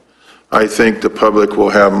planned, I think the public will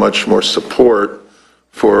have much more support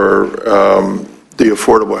for the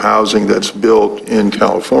affordable housing that's built in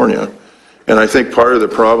California. And I think part of the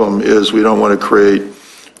problem is we don't want to create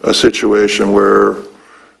a situation where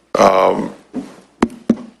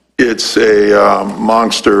it's a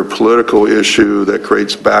monster political issue that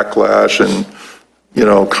creates backlash and,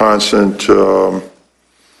 constant,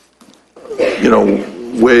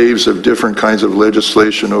 waves of different kinds of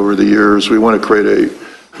legislation over the years. We want to create a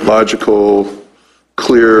logical,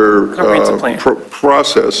 clear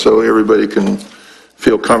process so everybody can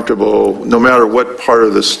feel comfortable, no matter what part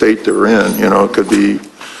of the state they're in. It could be,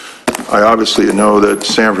 I obviously know that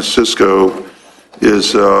San Francisco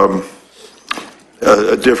is a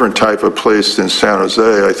different type of place than San Jose.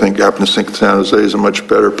 I happen to think San Jose is a much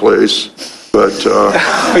better place. But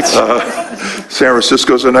San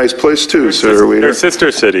Francisco's a nice place too, Senator Wiener. They're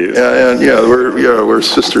sister cities. We're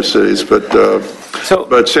sister cities.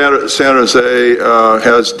 But San Jose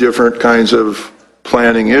has different kinds of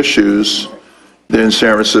planning issues than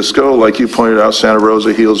San Francisco. Like you pointed out, Santa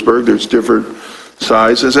Rosa, Healdsburg, there's different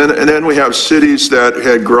sizes. And then we have cities that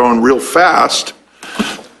had grown real fast,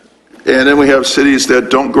 and then we have cities that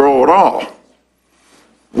don't grow at all.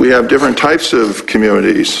 We have different types of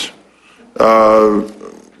communities.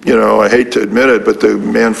 I hate to admit it, but the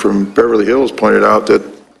man from Beverly Hills pointed out that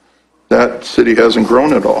that city hasn't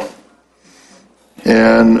grown at all.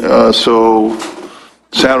 And so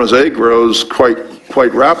San Jose grows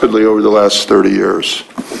quite rapidly over the last 30 years,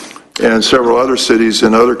 and several other cities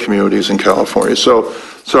and other communities in California. So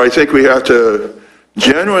I think we have to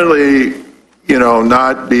genuinely,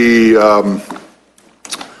 not be, I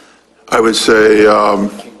would say,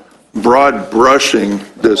 broad brushing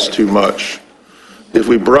this too much. If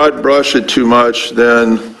we broad brush it too much,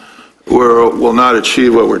 then we'll not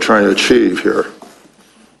achieve what we're trying to achieve here,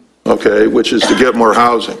 okay, which is to get more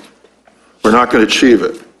housing. We're not going to achieve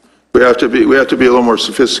it. We have to be a little more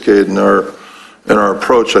sophisticated in our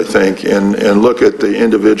approach, I think, and look at the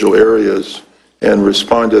individual areas and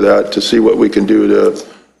respond to that to see what we can do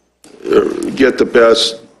to get the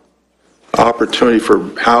best opportunity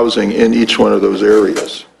for housing in each one of those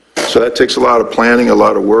areas. So that takes a lot of planning, a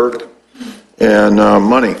lot of work, and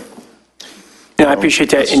money. No, I appreciate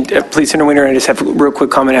that. And please, Senator Wiener, I just have a real quick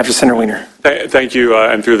comment after Senator Wiener. Thank you,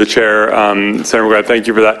 and through the chair, Senator McGrath, thank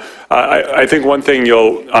you for that. I think one thing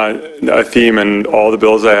a theme in all the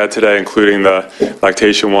bills I had today, including the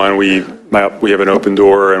lactation one, we have an open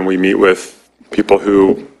door and we meet with people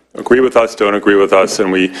who agree with us, don't agree with us,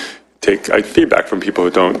 and we take feedback from people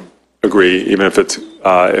who don't agree, even if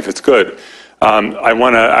it's good. I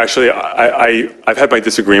want to actually, I've had my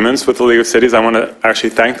disagreements with the League of Cities. I want to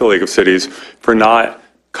actually thank the League of Cities for not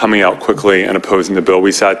coming out quickly and opposing the bill.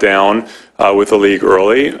 We sat down with the League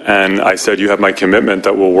early, and I said, you have my commitment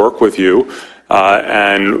that we'll work with you,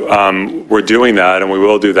 and we're doing that, and we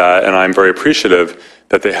will do that, and I'm very appreciative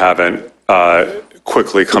that they haven't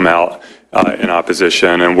quickly come out in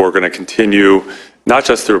opposition, and we're going to continue not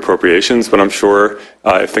just through appropriations, but I'm sure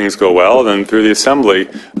if things go well, then through the Assembly,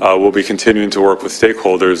 we'll be continuing to work with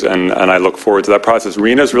stakeholders, and I look forward to that process.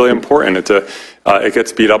 RHNA is really important. It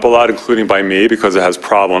gets beat up a lot, including by me, because it has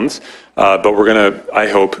problems, but we're going to, I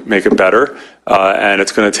hope, make it better, and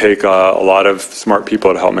it's going to take a lot of smart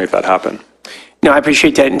people to help make that happen. No, I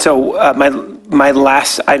appreciate that. And so my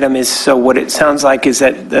last item is, so what it sounds like is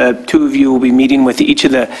that the two of you will be meeting with each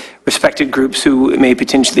of the respected groups who may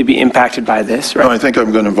potentially be impacted by this, right? No, I think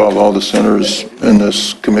I'm going to involve all the senators in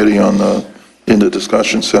this committee in the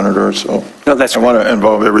discussion, Senator. So no, that's I want to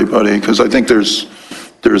involve everybody because I think there's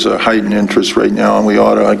a heightened interest right now, and we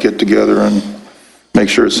ought to get together and make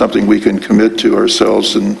sure it's something we can commit to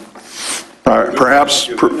ourselves and perhaps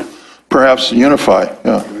unify.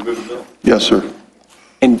 Yeah. Yes, sir.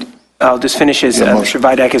 And I'll just finish as Mr.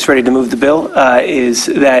 Vidak is ready to move the bill, is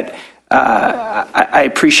that I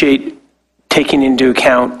appreciate taking into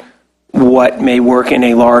account what may work in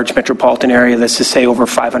a large metropolitan area, let's just say over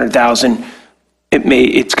 500,000.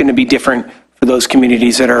 It's going to be different for those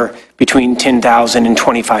communities that are between 10,000 and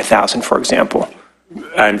 25,000, for example.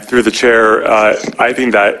 And through the chair, I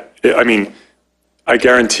think that, I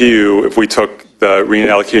guarantee you, if we took the RHNA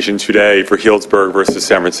allocation today for Healdsburg versus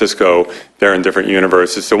San Francisco, they're in different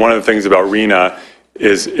universes. So one of the things about RHNA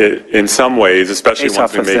is, in some ways, especially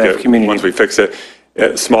once we fix it,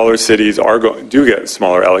 smaller cities do get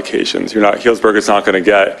smaller allocations. Healdsburg is not going to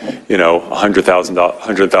get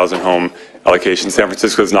 100,000 home allocation. San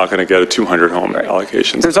Francisco is not going to get a 200 home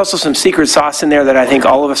allocation. There's also some secret sauce in there that I think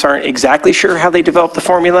all of us aren't exactly sure how they developed the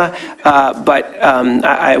formula, but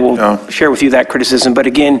I will share with you that criticism. But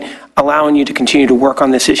again, allowing you to continue to work on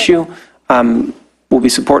this issue, we'll be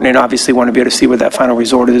supporting it. Obviously, want to be able to see what that final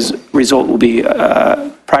result will be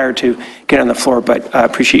prior to getting on the floor. But I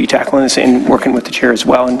appreciate you tackling this and working with the chair as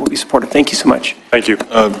well, and we'll be supportive. Thank you so much. Thank you.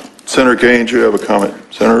 Senator Gaines, you have a comment.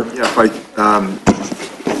 Senator? Yeah,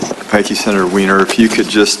 thank you, Senator Wiener. If you could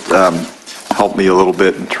just help me a little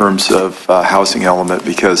bit in terms of housing element,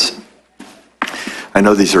 because I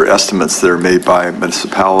know these are estimates that are made by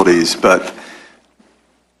municipalities, but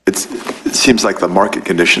it seems like the market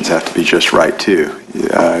conditions have to be just right, too.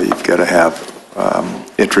 You've got to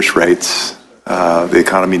have interest rates. The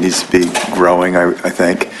economy needs to be growing, I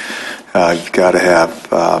think. You've got to have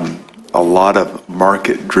a lot of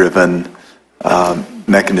market-driven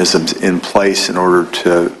mechanisms in place in order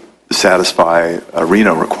to satisfy a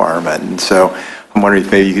RHNA requirement. And so I'm wondering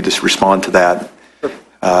if maybe you could just respond to that.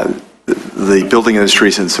 The building industry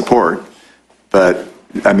is in support, but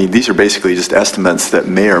these are basically just estimates that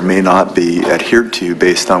may or may not be adhered to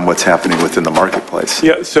based on what's happening within the marketplace.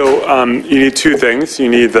 Yeah, so you need two things. You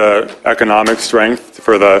need the economic strength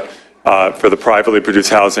for the privately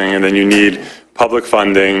produced housing, and then you need public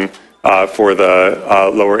funding for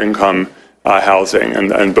the lower income housing,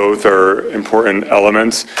 and both are important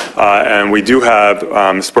elements. And we do have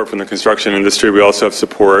support from the construction industry. We also have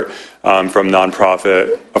support from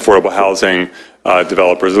nonprofit affordable housing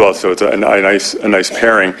developers as well. So it's a nice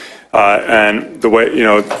pairing. And the way,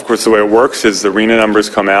 of course, the way it works is the RHNA numbers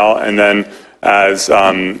come out, and then as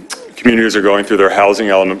communities are going through their housing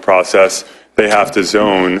element process, they have to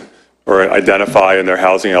zone or identify in their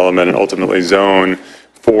housing element and ultimately zone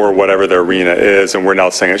for whatever their RHNA is, and we're now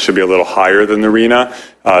saying it should be a little higher than the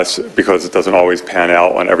RHNA because it doesn't always pan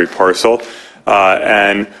out on every parcel.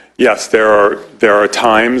 And yes, there are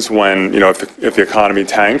times when if the economy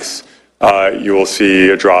tanks, you will see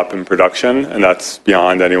a drop in production, and that's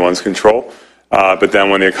beyond anyone's control. But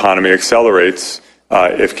then when the economy accelerates,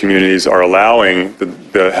 if communities are allowing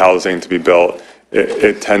the housing to be built,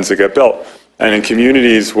 it tends to get built. And in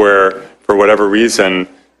communities where, for whatever reason,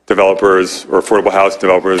 developers or affordable housing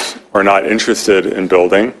developers are not interested in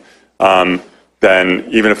building, then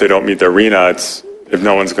even if they don't meet their RHNA, if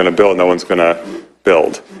no one's going to build, no one's going to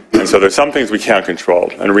build. And so there's some things we can't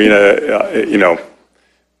control. And RHNA,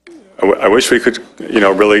 I wish we could,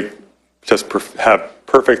 really just have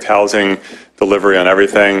perfect housing delivery on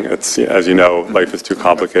everything. It's, as you know, life is too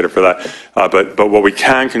complicated for that. But what we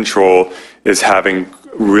can control is having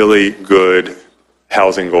really good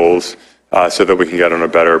housing goals so that we can get on a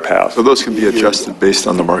better path. So those can be adjusted based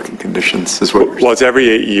on the market conditions, is what you're saying? Well, it's every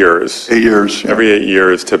 8 years. 8 years. Every 8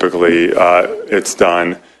 years, typically, it's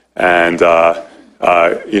done. And,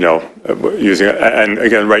 using it. And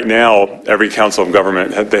again, right now, every council of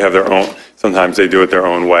government, they have their own, sometimes they do it their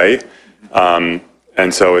own way.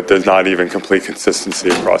 And so there's not even complete consistency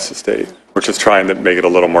across the state. We're just trying to make it a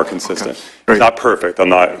little more consistent. Okay. It's not perfect. I'm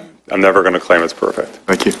never going to claim it's perfect.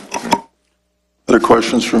 Thank you. Other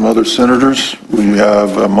questions from other senators? We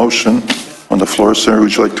have a motion on the floor. Senator,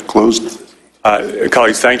 would you like to close?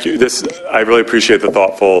 Colleagues, thank you. I really appreciate the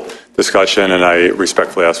thoughtful discussion, and I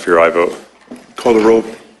respectfully ask for your aye vote. Call the roll.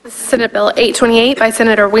 Senate Bill 828 by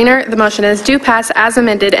Senator Wiener. The motion is do pass as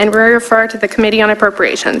amended and refer to the Committee on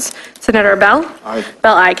Appropriations. Senator Bell? Aye.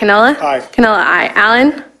 Bell, aye. Cannella? Aye. Cannella, aye.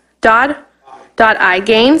 Allen? Dodd? Dodd, aye.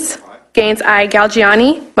 Gaines? Gaines, aye.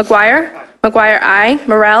 Galgiani? McGuire? McGuire, aye.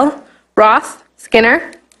 Morell? Roth?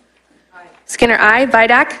 Skinner? Skinner, aye.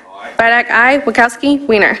 Vidak? Vidak, aye. Wachowski?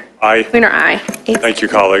 Wiener? Aye. Wiener, aye. Thank you,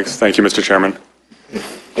 colleagues. Thank you, Mr. Chairman.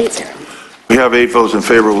 8-0. We have 8 votes in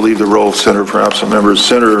favor. We'll leave the roll. Senator, perhaps some members.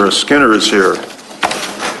 Senator Skinner is here.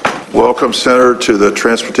 Welcome, Senator, to the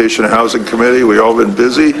Transportation and Housing Committee. We've all been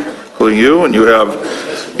busy. including you, and you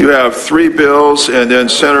have 3 bills, and then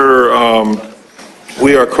Senator,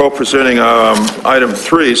 we are co-presenting item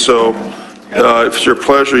 3, so if it's your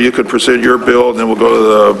pleasure, you could present your bill, and then we'll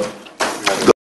go to the